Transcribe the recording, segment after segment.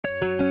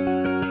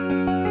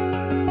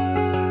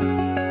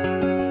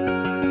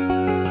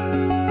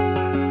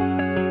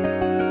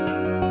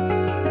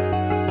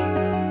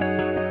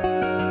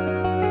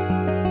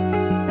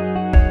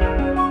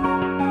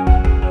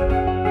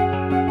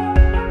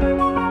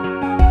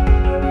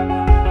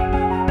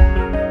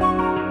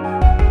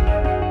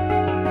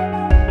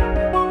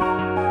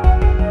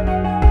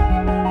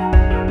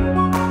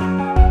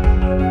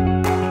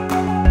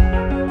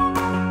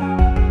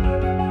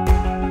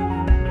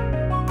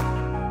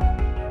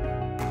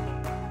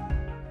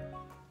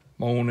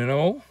Morning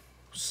all.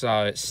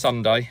 So it's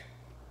Sunday.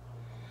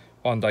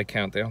 1 day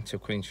countdown till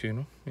Queen's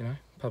funeral, you know,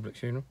 public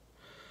funeral.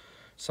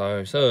 So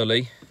it's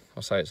early. I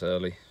say it's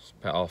early. It's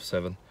about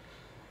 7:30.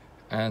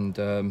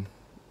 And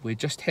we're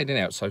just heading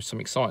out, so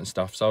some exciting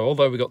stuff. So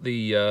although we got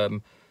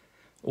the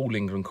All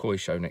England Koi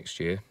show next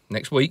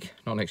week,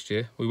 not next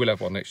year. We will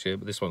have one next year,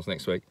 but this one's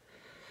next week.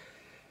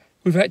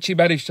 We've actually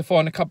managed to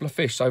find a couple of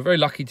fish, so very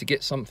lucky to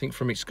get something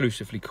from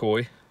exclusively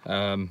Koi.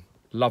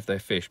 Love their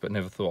fish, but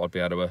never thought I'd be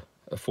able to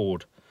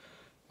afford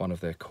one of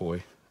their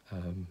Koi.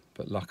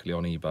 But luckily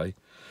on eBay,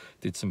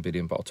 did some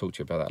bidding, but I'll talk to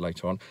you about that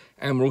later on.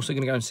 And we're also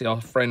going to go and see our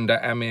friend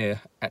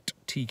Amir at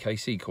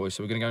TKC Koi.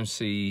 So we're going to go and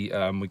see,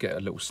 we get a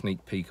little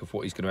sneak peek of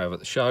what he's going to have at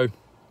the show.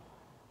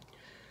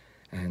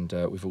 And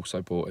we've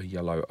also bought a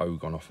yellow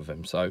Ogon off of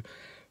him. So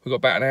we've got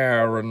about an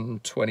hour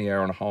and 20,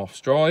 hour and a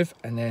half's drive.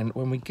 And then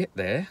when we get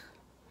there,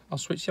 I'll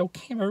switch the old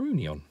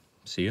Camerooni on.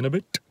 See you in a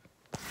bit.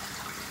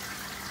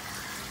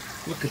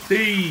 Look at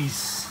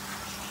these.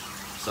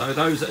 So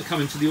those that are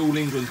coming to the All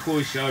England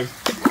Koi show,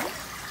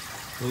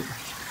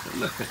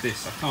 look at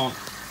this. I can't,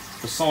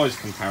 the size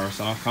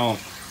comparison, I can't.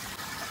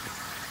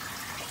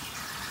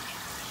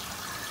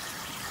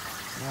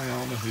 They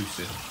are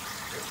Mahusid.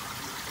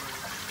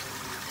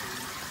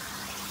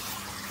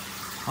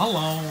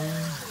 Hello.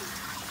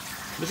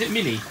 Was it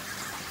Mini?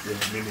 Yeah,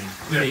 Mini.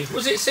 Mini. Yeah.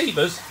 Was it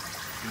Seabers?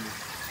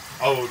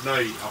 Oh no,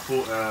 I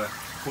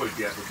thought it'd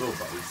be at the door,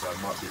 but it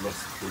might be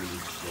lost, fully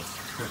lost.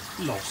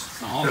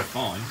 Lost. Oh, I'm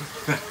fine.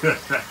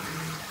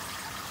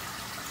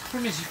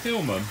 Problem is you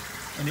film them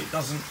and it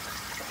doesn't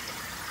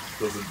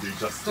do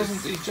justice.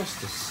 Doesn't do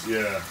justice.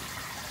 Yeah.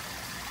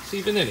 So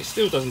even then, it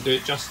still doesn't do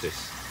it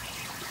justice.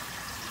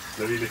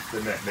 Let me lift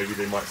the net. Maybe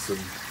they might swim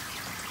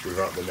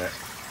without the net.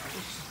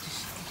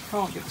 You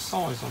can't get the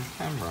size on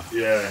camera.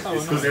 Yeah, so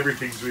it's because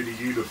everything's really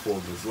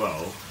uniform as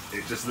well.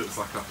 It just looks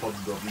like a pond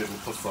of little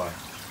fossi.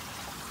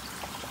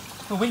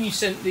 Well, when you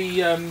sent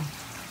the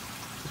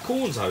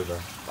corns over,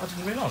 I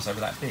didn't realise they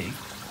were that big.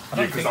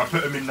 Yeah, because I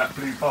put them in that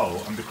blue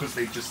bowl, and because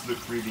they just look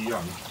really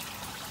young.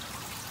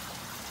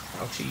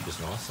 Oh, Chiba's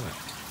nice, isn't it?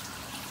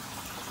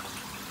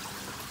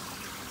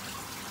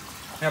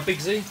 How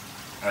big's he?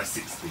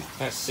 60.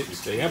 That's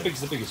 60. How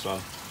big's the biggest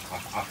one?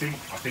 I think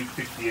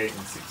 58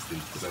 and 60,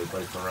 so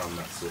both around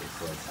that sort of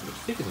size. It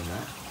looks bigger than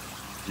that.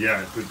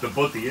 Yeah, with the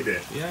body in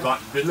it. Yeah.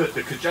 Like, but look,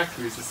 the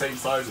Kajaku is the same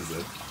size as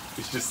him.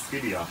 It's just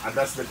skinnier, and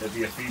that's meant to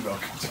be a female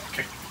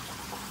Kajaku.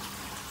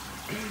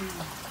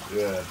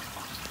 Yeah.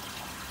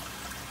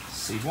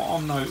 See, what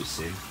I'm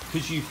noticing,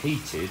 because you've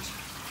heated,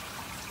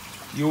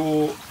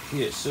 your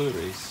here at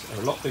Suris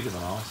are a lot bigger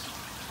than ours.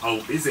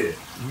 Oh, is it?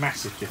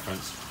 Massive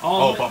difference.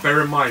 Oh, but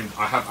bear in mind,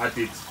 I have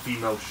added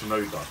female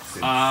Shinoda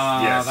since.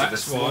 Yeah, so that's the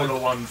smaller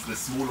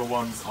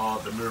ones are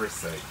the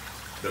Murisei.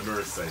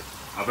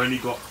 I've only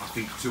got, I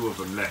think, 2 of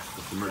them left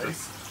of the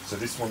Muris. So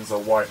this one's a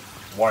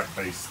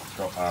white-based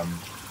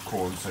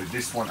corn. So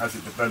this one, as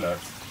it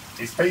develops,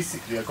 it's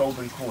basically a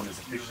golden corn. It's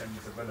a fish and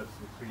it develops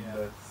between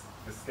the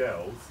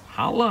scales.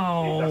 Hello.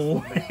 That's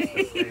what makes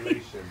the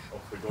scalation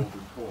of the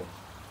golden corn.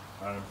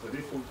 So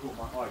this one caught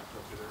my eye because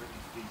I could already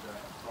see the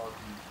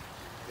largely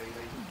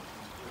scalation.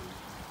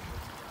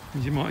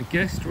 As you might have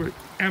guessed, we're at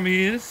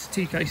Amir's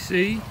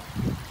TKC.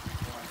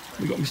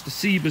 We've got Mr.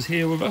 Siebers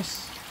here with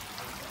us.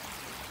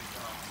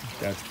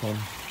 Dad's pond.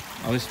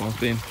 Oh, this one's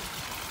been.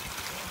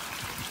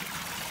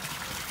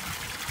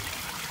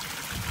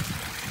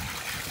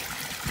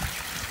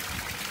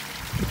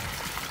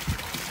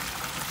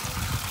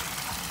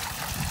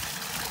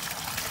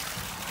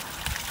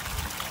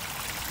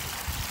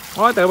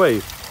 Right there,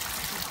 Wave.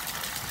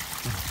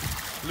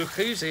 Look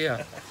who's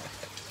here.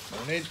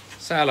 Morning.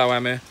 Say hello,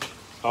 Amir.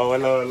 Oh,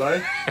 hello.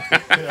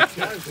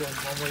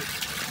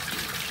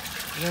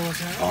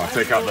 Oh, I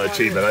take out the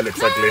achiever, that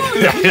looks ugly.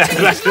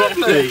 That's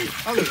lovely.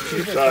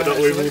 No, not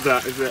with all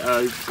that, is it?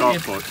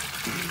 Cart pot.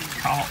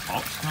 Cart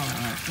pots,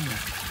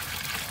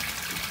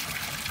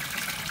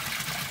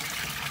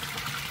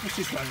 What's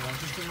this going on?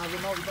 Just another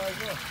multi-bay as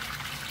well?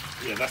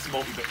 Yeah, that's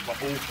multi-base, but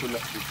all full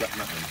left with jack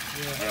matting.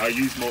 Yeah. I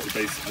use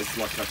multi-base as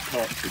like a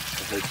cartridge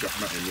to hold jack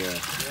matting, yeah.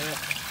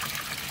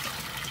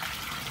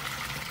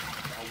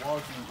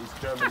 Awazi is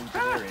German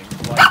engineering.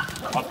 Like,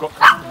 I've got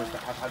customers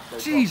that have had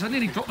those. Jeez, I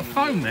nearly dropped the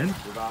phone then.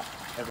 Without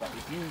ever,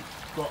 if you've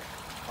got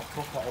a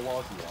proper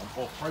Awazi one,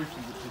 or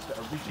Profi, which is the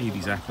original.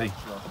 Evie's happy.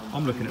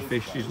 I'm looking at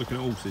fish, she's looking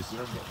at horses. You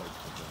don't get those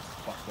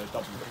problems, but they're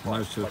double the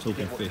Those price. two are Like, you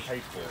talking get what you fish. pay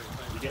for.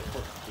 You get,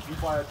 if you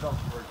buy a jump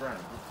for £1,000,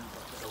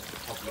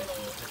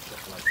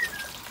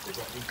 they've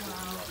got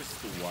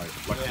crystal white,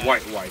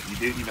 like white. You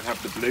didn't even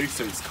have the blue,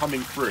 so it's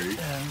coming through.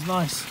 Yeah,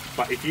 nice.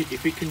 But if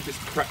it can just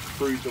crack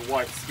through the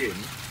white skin,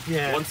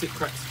 Yeah. once it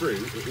cracks through,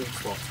 it all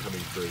starts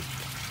coming through.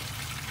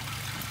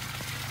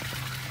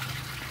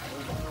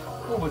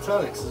 All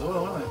metallics as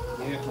well, aren't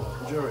they? Yeah.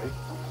 Majority.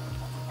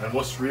 And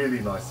what's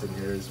really nice in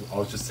here is, I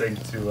was just saying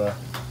to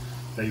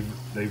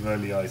they've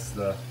early iced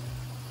the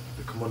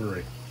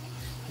Komonari.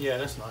 Yeah,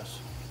 that's nice.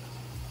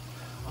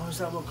 Oh, is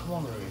that what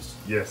Komonari is?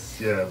 Yes,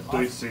 yeah,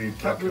 blue suit,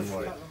 black and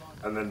white.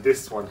 And then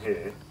this one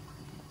here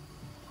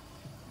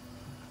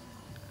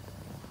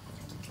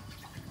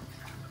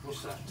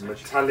What's that?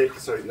 Metallic,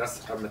 so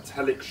that's a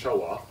metallic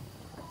shower.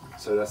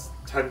 So that's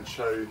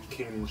Tancho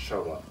King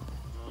shower.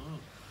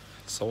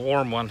 It's a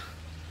warm one.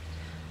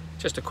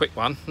 Just a quick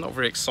one, not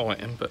very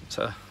exciting,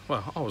 but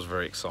well, I was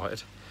very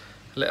excited.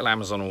 A little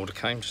Amazon order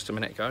came just a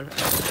minute ago.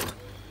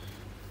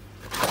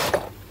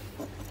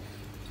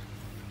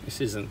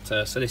 This isn't,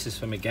 so this is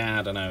for my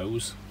garden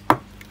hose.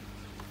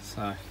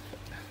 So,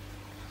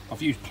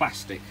 I've used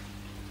plastic.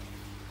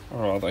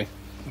 Or are they?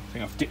 I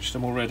think I've ditched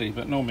them already,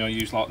 but normally I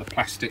use like the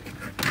plastic.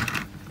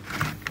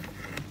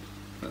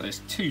 But there's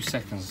 2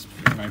 seconds,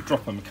 you know,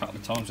 drop them a couple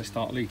of times, they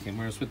start leaking,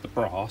 whereas with the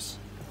brass,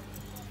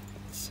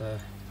 it's get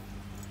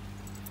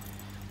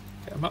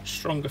a much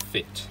stronger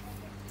fit.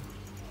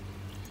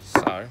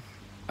 So,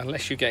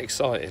 unless you get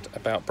excited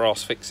about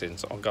brass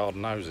fixings on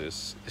garden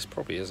hoses, this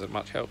probably isn't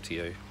much help to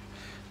you,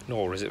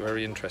 nor is it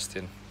very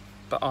interesting.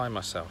 But I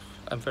myself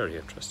am very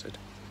interested.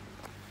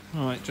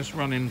 Alright, just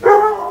running.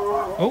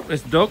 Oh,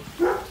 there's the dog.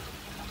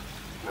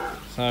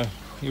 So,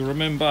 you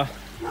remember,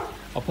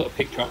 I'll put a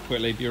picture up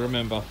quickly, but you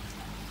remember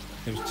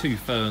there was 2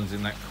 ferns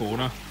in that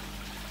corner,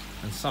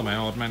 and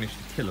somehow I'd managed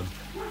to kill them.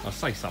 I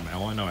say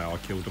somehow, I know how I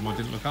killed them, I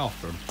didn't look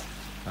after them.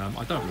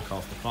 I don't look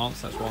after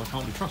plants, that's why I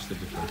can't be trusted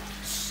with them.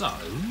 So,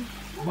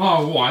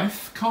 my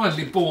wife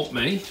kindly bought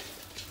me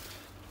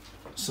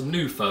some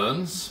new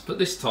ferns, but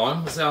this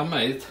time they are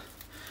made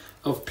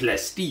of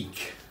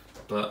plastique.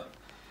 But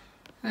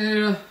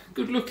they're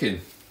good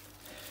looking,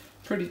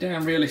 pretty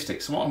damn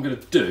realistic. So what I'm going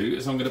to do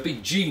is I'm going to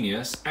be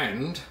genius,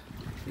 and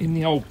in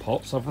the old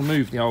pots I've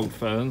removed the old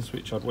ferns,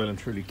 which I'd well and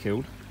truly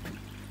killed.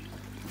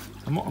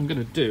 And what I'm going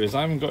to do is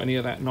I haven't got any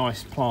of that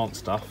nice plant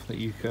stuff that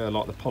you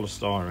like the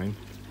polystyrene.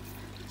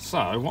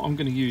 So what I'm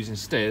going to use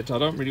instead, I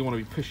don't really want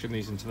to be pushing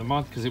these into the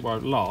mud because it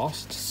won't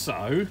last.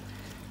 So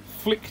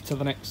flick to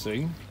the next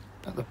scene.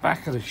 At the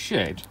back of the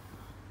shed,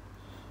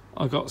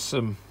 I got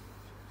some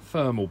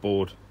thermal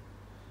board.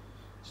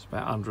 It's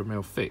about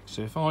 100mm thick.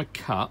 So if I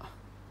cut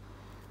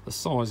the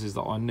sizes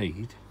that I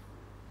need,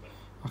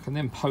 I can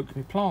then poke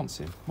my plants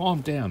in while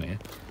I'm down here.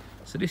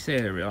 So this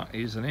area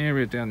is an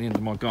area down the end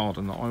of my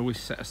garden that I always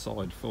set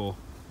aside for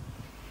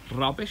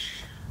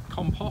rubbish,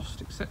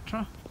 compost,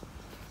 etc.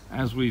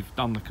 As we've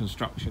done the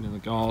construction in the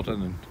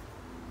garden and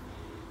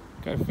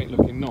got everything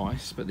looking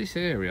nice, but this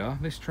area,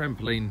 this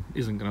trampoline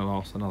isn't going to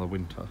last another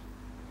winter.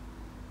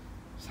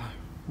 So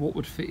what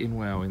would fit in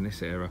well in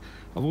this area?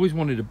 I've always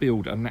wanted to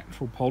build a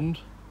natural pond.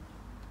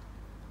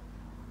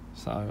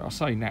 So I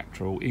say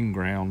natural,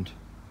 in-ground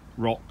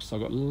rocks.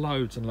 I've got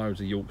loads and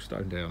loads of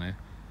Yorkstone down here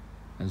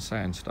and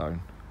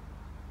sandstone.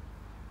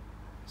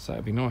 So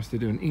it'd be nice to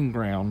do an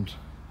in-ground.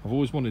 I've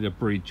always wanted a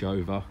bridge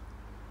over,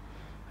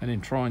 and then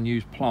try and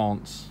use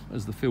plants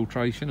as the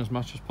filtration as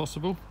much as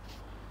possible.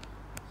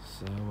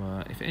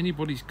 So if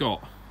anybody's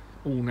got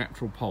all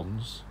natural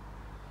ponds,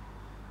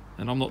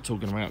 and I'm not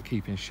talking about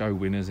keeping show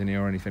winners in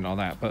here or anything like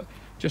that, but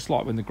just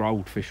like when the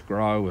goldfish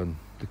grow and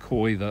the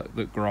koi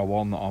that grow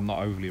on that I'm not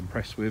overly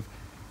impressed with,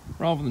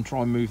 rather than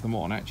try and move them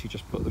on, actually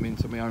just put them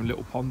into my own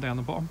little pond down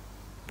the bottom.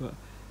 But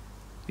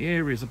the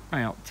area is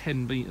about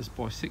 10 metres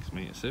by 6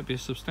 metres, so it'd be a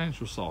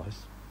substantial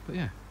size. But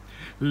yeah,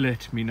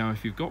 let me know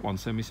if you've got one,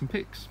 send me some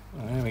pics.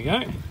 There we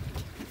go.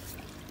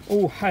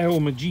 All hail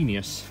my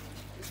genius.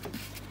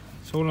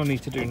 So all I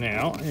need to do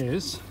now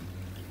is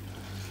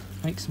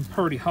make some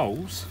purdy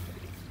holes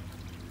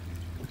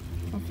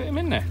and fit them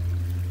in there.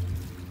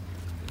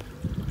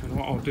 And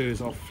what I'll do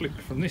is I'll flick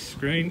from this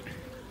screen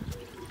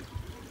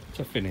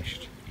to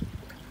finished.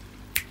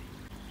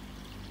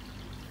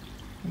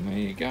 And there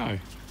you go.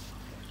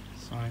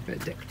 So a bit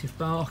of decorative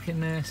bark in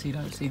there so you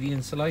don't see the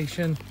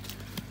insulation.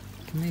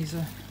 And these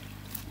are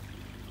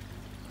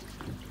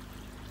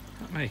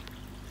not me.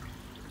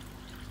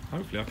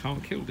 Hopefully I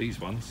can't kill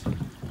these ones.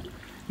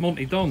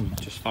 Monty Don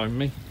just phoned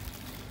me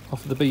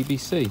off of the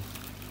BBC. He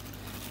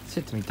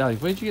said to me,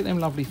 Dave, where'd you get them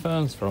lovely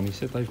ferns from? He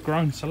said, they've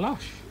grown so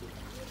lush.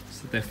 I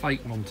said, they're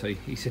fake, Monty.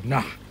 He said,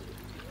 nah,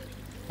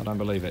 I don't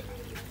believe it.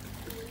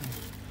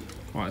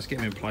 Right, let's get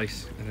them in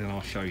place and then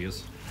I'll show you.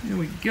 Here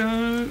we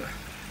go.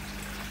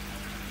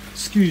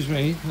 Excuse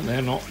me,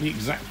 they're not the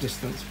exact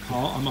distance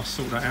apart. I must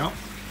sort that out.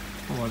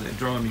 Otherwise it'd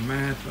drive me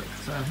mad, but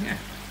yeah,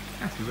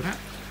 happy with that.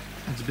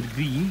 Adds a bit of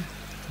green.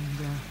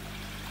 And,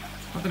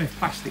 I don't know if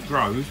plastic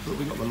grows, but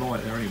we've got the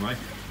light there anyway.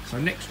 So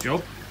next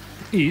job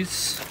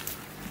is,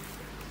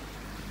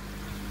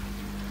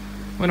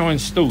 when I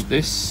installed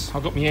this,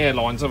 I've got my air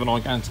lines, haven't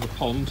I, going to the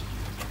pond,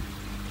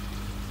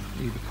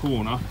 either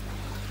corner,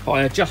 but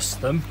I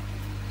adjust them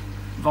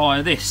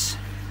via this.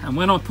 And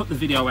when I put the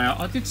video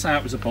out, I did say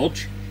it was a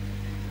bodge,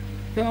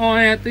 but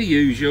I had the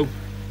usual.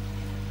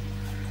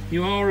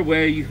 You are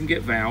aware you can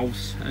get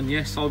valves, and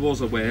yes, I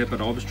was aware,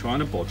 but I was trying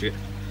to bodge it.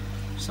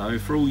 So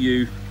for all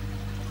you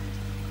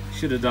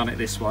should have done it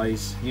this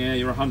ways, yeah,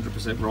 you're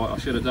 100% right, I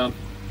should have done.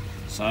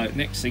 So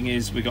next thing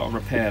is we got to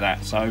repair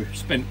that. So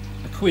spent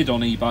 £1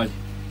 on eBay,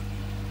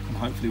 and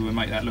hopefully we'll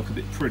make that look a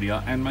bit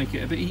prettier and make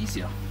it a bit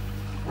easier.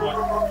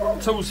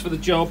 Right, tools for the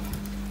job.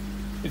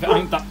 If it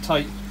ain't duct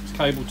tape, it's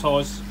cable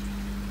ties,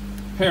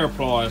 pair of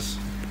pliers,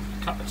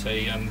 cup of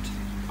tea and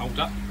hold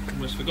up.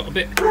 almost forgot a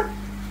bit.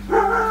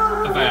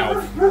 A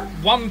valve.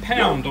 £1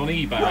 on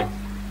eBay.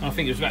 I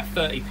think it was about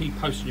 30p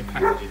postage and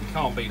packaging. You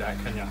can't beat that,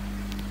 can you?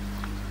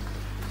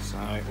 So,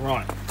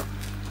 right.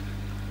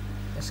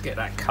 Let's get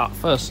that cut.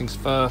 First things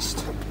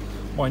first.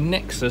 My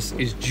Nexus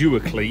is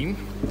Duoclean.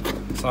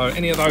 So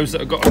any of those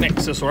that have got a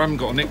Nexus or haven't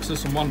got a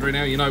Nexus and wondering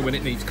how you know when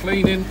it needs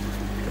cleaning,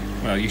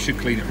 well, you should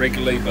clean it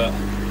regularly, but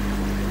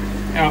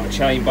outer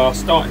chamber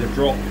starting to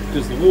drop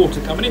because the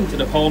water coming into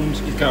the pond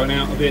is going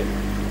out a bit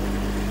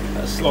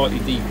at a slightly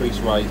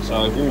decreased rate,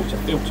 so water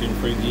filtering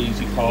through the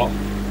easy part,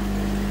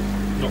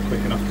 not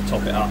quick enough to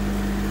top it up.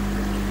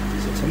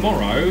 So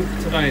tomorrow,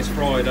 today is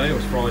Friday, or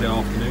it's Friday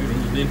afternoon,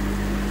 evening,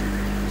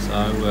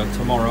 so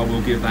tomorrow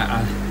we'll give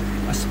that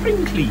a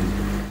spring clean.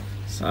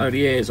 So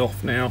the air's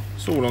off now,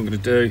 so all I'm going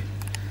to do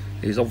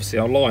is obviously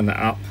I'll line that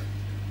up,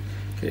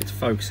 get it to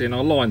focus in,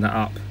 I'll line that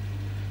up,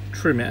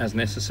 trim it as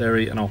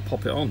necessary, and I'll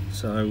pop it on.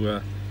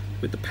 So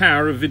with the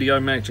power of video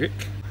magic,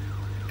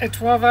 et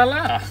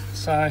voila.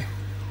 So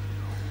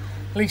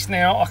at least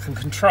now I can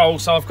control,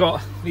 so I've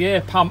got the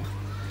air pump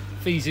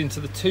feeds into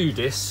the 2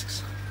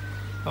 discs,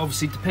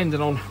 obviously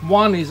depending on,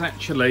 one is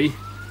actually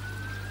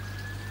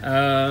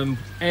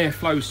air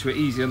flows to it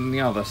easier than the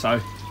other, so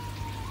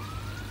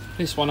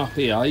this one up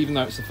here, even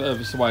though it's the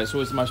furthest away, it's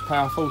always the most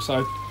powerful,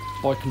 so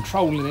by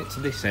controlling it to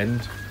this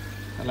end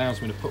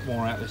allows me to put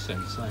more out this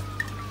end. So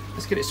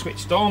let's get it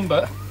switched on,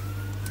 but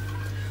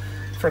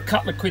for a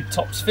couple of quid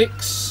tops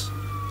fix,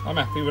 I'm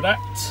happy with that.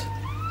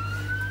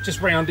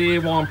 Just round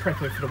here while I'm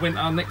prepping for the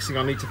winter, next thing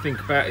I need to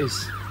think about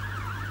is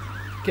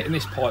getting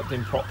this piped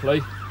in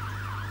properly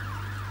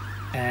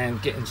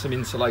and getting some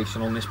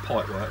insulation on this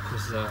pipe work,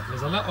 because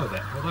there's a lot of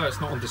it. Although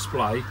it's not on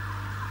display,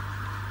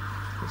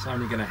 it's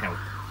only going to help.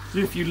 So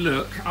if you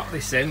look up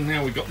this end,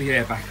 now we've got the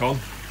air back on,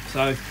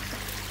 so I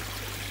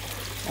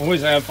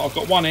always have, I've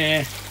got one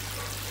air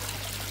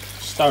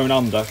stone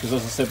under, because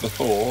as I said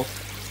before,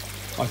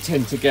 I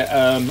tend to get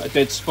a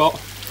dead spot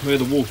where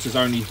the water's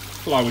only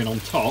flowing on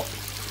top.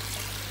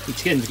 You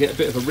tend to get a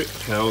bit of a rip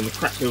curl and the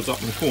crack builds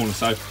up in the corner,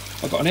 so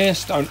I've got an air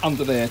stone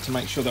under there to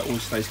make sure that all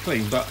stays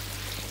clean. But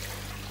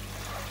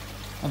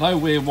although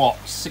we're what,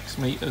 6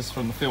 metres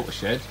from the filter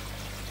shed,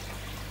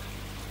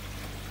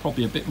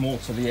 probably a bit more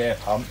to the air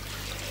pump,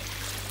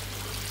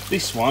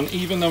 this one,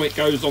 even though it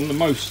goes on the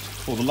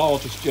most or the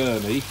largest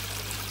journey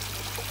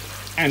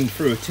and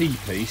through a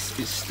T-piece,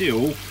 it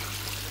still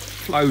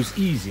flows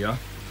easier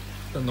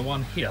than the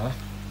one here,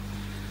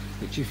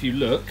 which if you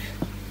look,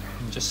 you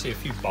can just see a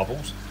few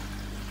bubbles.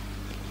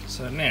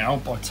 So now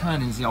by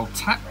turning the old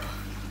tap,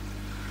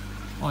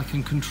 I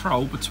can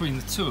control between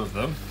the 2 of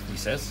them, he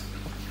says.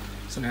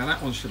 So now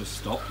that one should have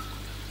stopped,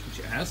 which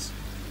it has.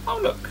 Oh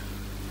look,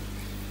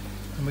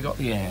 and we got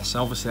the air,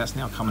 so obviously that's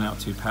now coming out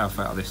too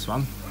powerful out of this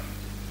one.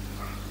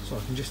 So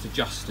I can just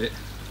adjust it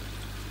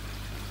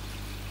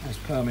as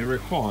per my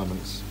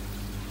requirements.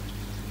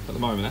 At the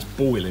moment that's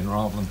boiling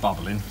rather than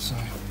bubbling, so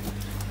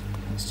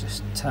let's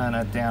just turn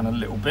her down a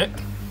little bit.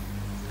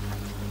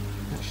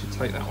 That should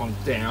take that one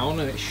down,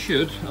 and it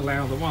should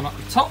allow the one up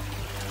the top.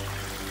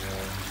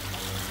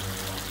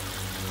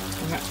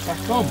 And that's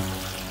back on.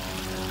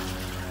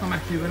 I'm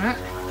happy with that.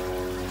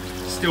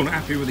 Still not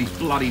happy with these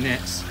bloody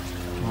nets.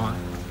 Right.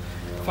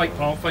 Fake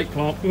plant,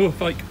 oh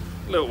fake.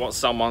 Look what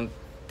someone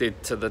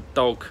did to the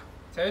dog.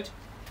 Ted,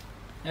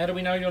 how do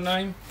we know your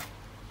name?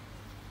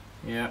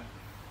 Yeah.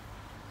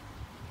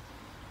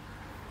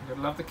 You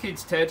gotta love the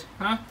kids, Ted,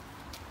 huh?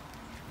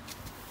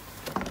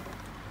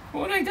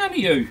 What have they done to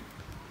you?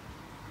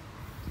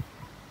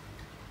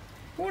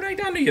 What have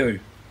they done to you?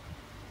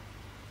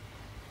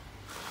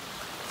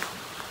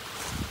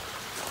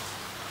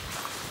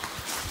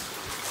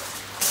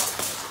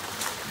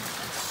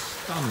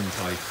 Stunning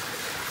place.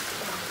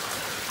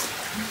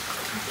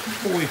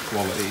 Toy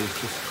quality is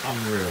just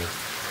unreal.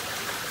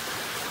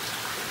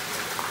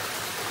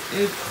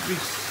 Every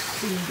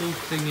single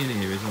thing in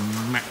here is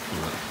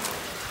immaculate.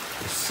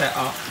 The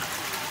setup,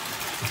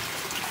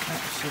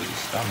 absolutely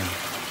stunning.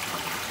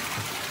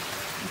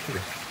 Look at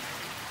this,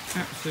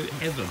 absolute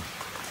heaven.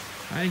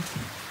 Hey,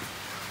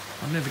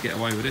 I'll never get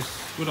away with this,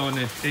 would I,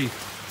 Nifty?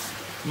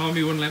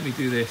 Mummy wouldn't let me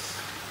do this,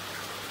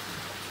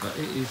 but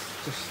it is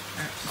just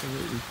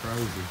absolutely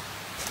crazy.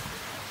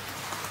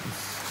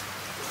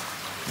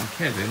 And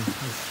Kevin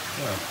is,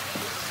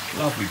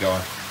 well, lovely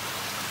guy.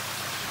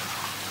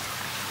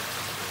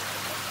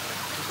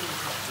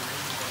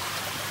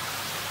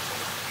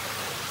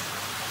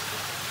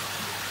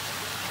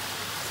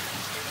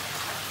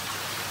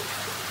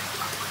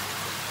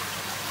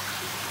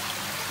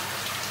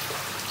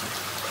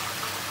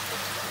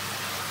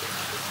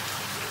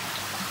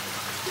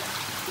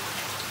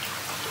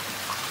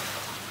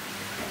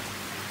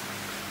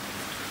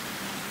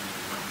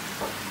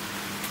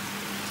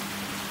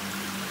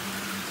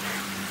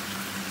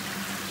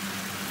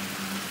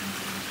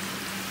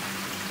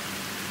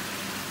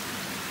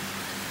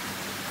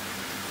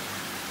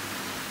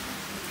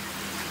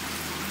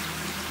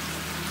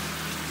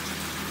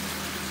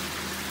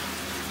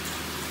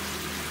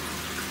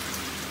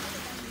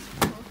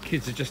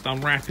 Kids are just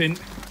unwrapping.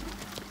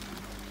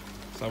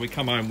 So we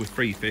come home with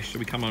 3 fish. So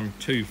we come home with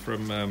 2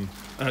 from,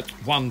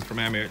 1 from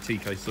Amir at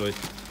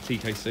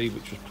TKC,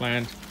 which was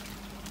planned.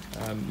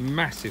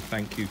 Massive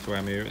thank you to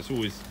Amir. He's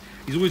always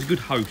a good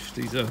host.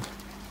 He's a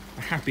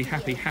happy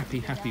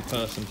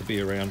person to be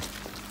around.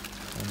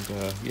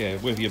 And yeah,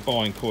 whether you're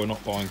buying koi or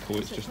not buying koi,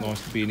 it's just nice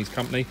to be in his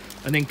company.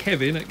 And then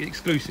Kevin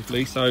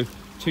exclusively, so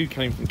 2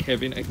 came from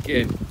Kevin.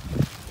 Again,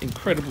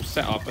 incredible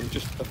setup and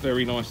just a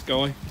very nice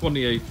guy. One of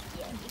you,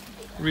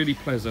 really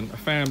pleasant, a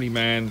family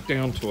man,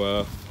 down to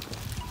earth,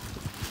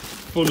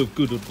 full of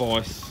good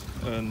advice.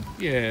 And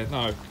yeah,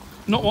 no,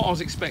 not what I was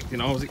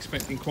expecting. I was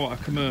expecting quite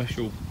a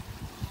commercial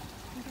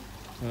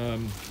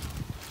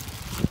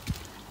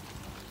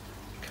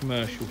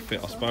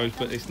fit, I suppose,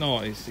 but it's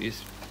not.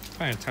 It's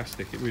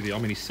fantastic. It really, I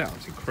mean, his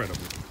setup's incredible.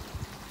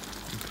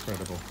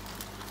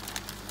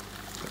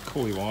 But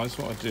koi wise,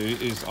 what I do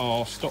is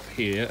I'll stop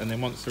here, and then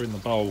once they're in the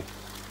bowl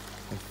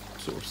and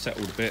sort of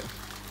settled a bit,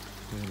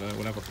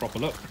 we'll have a proper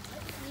look.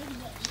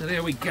 So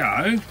there we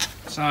go.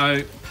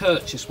 So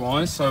purchase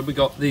wise, so we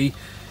got the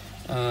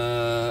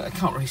I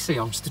can't really see,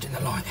 I'm stood in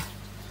the light.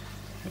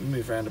 Let me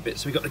move around a bit.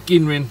 So we got the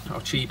Ginrin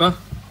Ochiba,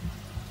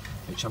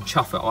 which I'm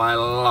chuffed at. I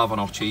love an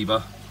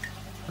Ochiba,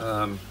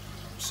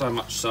 so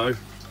much so.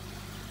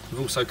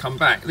 We've also come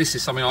back. This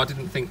is something I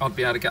didn't think I'd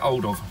be able to get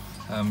hold of.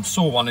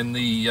 Saw one in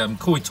the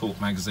Koi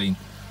Talk magazine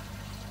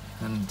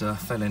and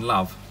fell in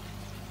love.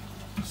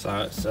 So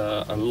it's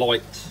a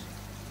light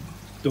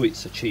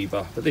Deutz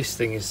Ochiba, but this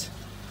thing is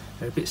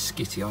a bit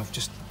skitty.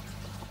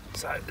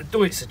 So the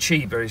Deutz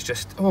Ochiba is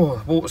just, oh,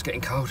 the water's getting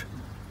cold.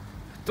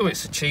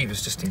 Deutz Ochiba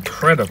is just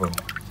incredible.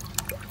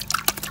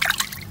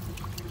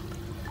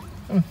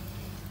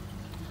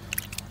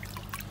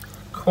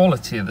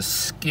 Quality of the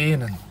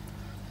skin, and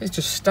it's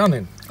just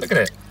stunning. Look at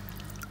it.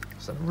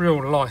 It's a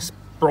real nice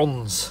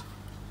bronze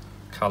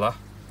colour.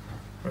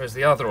 Whereas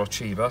the other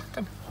Ochiba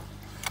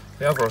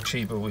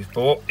we've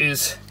bought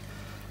is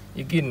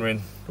your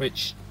Ginrin,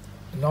 which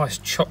nice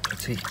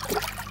chocolatey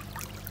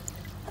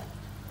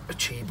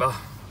Ochiba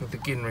with the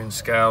Ginrin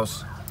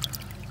scales.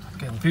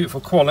 Again,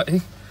 beautiful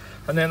quality.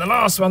 And then the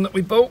last one that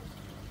we bought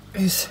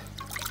is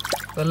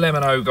the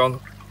lemon ogon,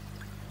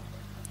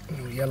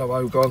 yellow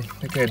ogon.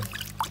 Again,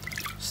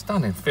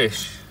 stunning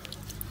fish.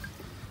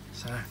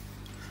 So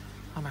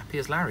I'm happy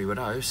as Larry with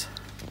those.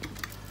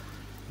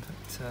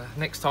 But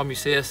next time you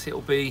see us,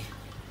 it'll be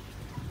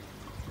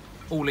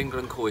All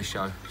England Koi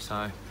Show.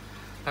 So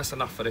that's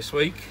enough for this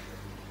week.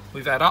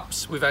 We've had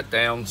ups, we've had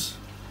downs.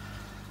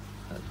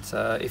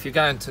 But if you're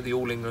going to the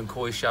All England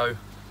Koi Show,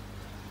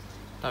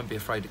 don't be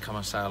afraid to come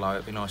and say hello.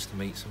 It'd be nice to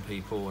meet some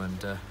people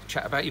and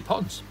chat about your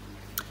ponds.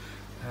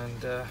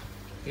 And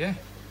yeah,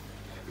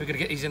 we're going to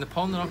get these in the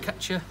pond, and I'll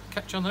catch you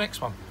on the next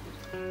one.